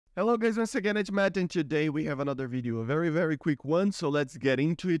Hello guys, once again it's Matt, and today we have another video, a very quick one, so let's get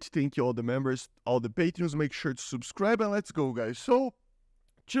into it. Thank you all the members, all the patrons, make sure to subscribe and let's go guys. So,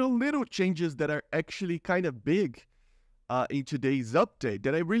 two little changes that are actually kind of big in today's update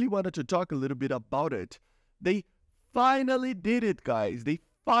that I really wanted to talk a little bit about it. They finally did it guys, they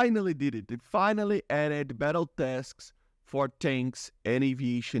finally did it. They finally added battle tasks for tanks and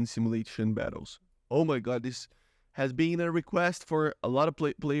aviation simulation battles. Oh my god, this has been a request for a lot of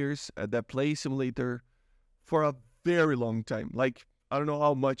players that play simulator for a very long time. Like, I don't know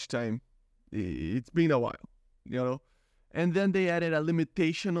how much time. It's been a while, you know. And then they added a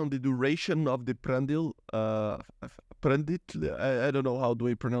limitation on the duration of the Prandil. I don't know how do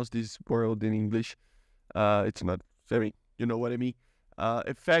I pronounce this word in English. It's not very, you know what I mean.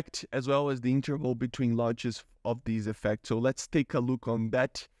 Effect, as well as the interval between launches of these effects. So let's take a look on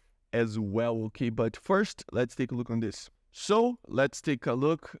that as well, okay? But first, let's take a look on this. So let's take a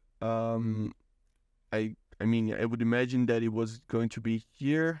look. I mean, I would imagine that it was going to be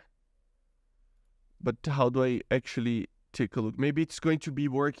here, but how do I actually take a look? Maybe it's going to be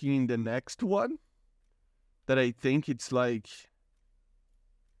working in the next one. That I think it's like,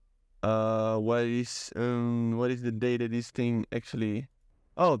 what is the date that this thing actually?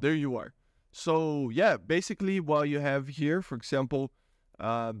 Oh, there you are. So yeah, basically what you have here, for example.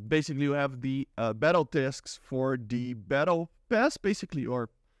 Basically, you have the battle tasks for the battle pass, basically,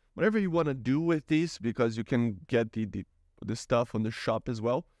 or whatever you want to do with this, because you can get the stuff on the shop as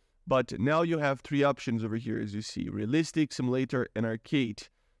well. But now you have three options over here, as you see: realistic, simulator, and arcade.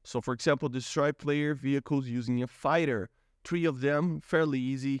 So, for example, destroy player vehicles using a fighter. 3 of them, fairly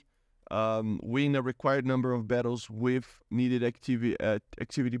easy. Win a required number of battles with needed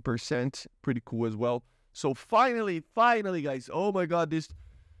activity percent. Pretty cool as well. So finally, guys, oh my god,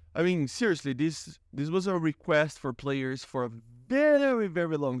 I mean, seriously, this was a request for players for a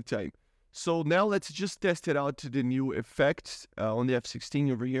very long time. So now let's just test it out to the new effects on the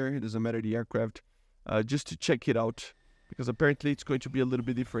F-16 over here. It doesn't matter the aircraft, just to check it out, because apparently it's going to be a little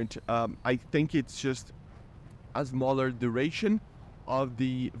bit different. I think it's just a smaller duration of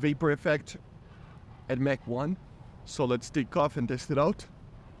the vapor effect at Mach 1. So let's take off and test it out.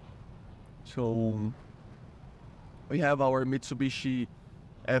 So we have our Mitsubishi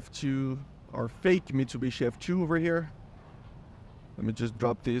F2, our fake Mitsubishi F2 over here. Let me just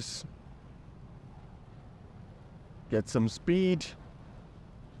drop this. Get some speed.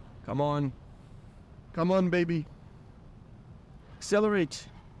 Come on. Come on, baby. Accelerate.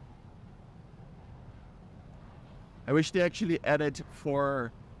 I wish they actually added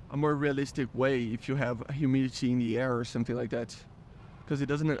for a more realistic way if you have humidity in the air or something like that. Because it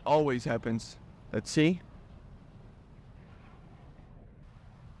doesn't always happens. Let's see.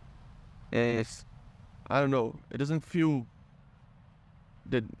 Yes, I don't know. It doesn't feel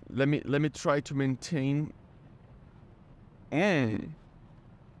that. Let me try to maintain. And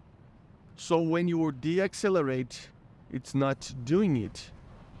so when you deaccelerate, it's not doing it.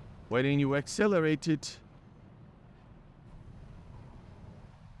 When you accelerate it,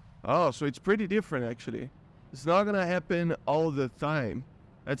 oh, so it's pretty different actually. It's not gonna happen all the time.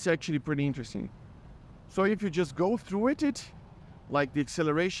 That's actually pretty interesting. So if you just go through it, like the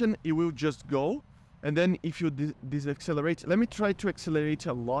acceleration, it will just go. And then if you disaccelerate, let me try to accelerate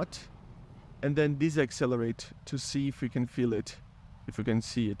a lot and then disaccelerate to see if we can feel it, if we can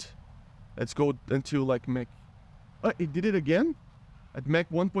see it. Let's go until like Mach. Oh, it did it again? At Mach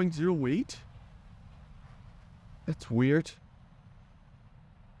 1.08? That's weird.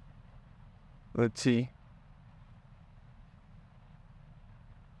 Let's see.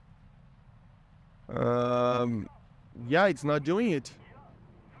 Yeah, it's not doing it.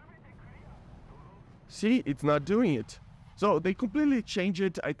 See, it's not doing it. So they completely changed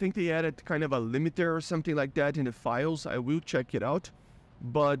it. I think they added kind of a limiter or something like that in the files. I will check it out.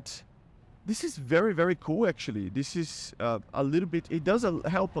 But this is very cool actually. This is a little bit, it does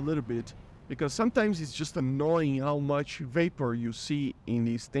help a little bit, because sometimes it's just annoying how much vapor you see in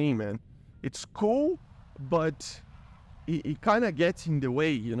this thing, man. It's cool, but it kind of gets in the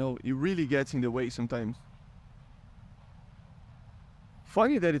way, you know. It really gets in the way sometimes.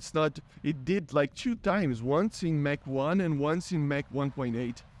 Funny that it's not, it did like 2 times, once in Mach 1 and once in Mach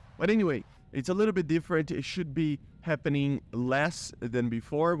 1.8. But anyway, it's a little bit different. It should be happening less than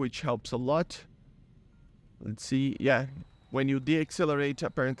before, which helps a lot. Let's see, yeah, when you deaccelerate,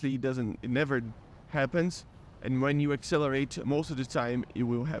 apparently it never happens. And when you accelerate, most of the time it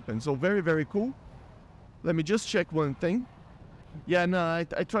will happen. So very cool. Let me just check one thing. Yeah, no,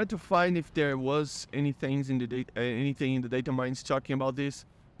 I tried to find if there was anything in the data mines talking about this,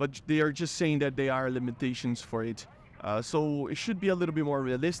 but they are just saying that there are limitations for it. So it should be a little bit more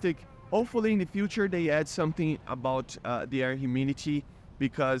realistic. Hopefully in the future they add something about the air humidity,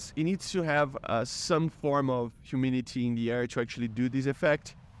 because it needs to have some form of humidity in the air to actually do this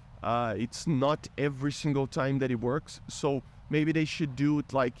effect. It's not every single time that it works, so maybe they should do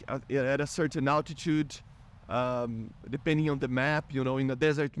it like at a certain altitude, depending on the map. You know, in a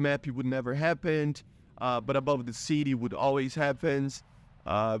desert map it would never happen, but above the city would always happen.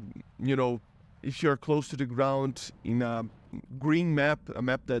 You know, if you're close to the ground in a green map, a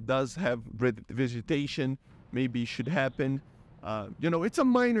map that does have vegetation, maybe it should happen. You know, it's a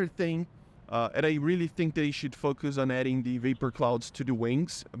minor thing, and I really think they should focus on adding the vapor clouds to the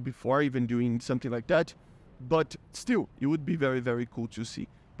wings before even doing something like that. But still, it would be very, very cool to see.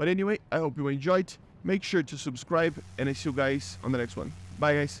 But anyway, I hope you enjoyed. Make sure to subscribe, and I see you guys on the next one.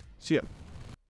 Bye guys, see ya.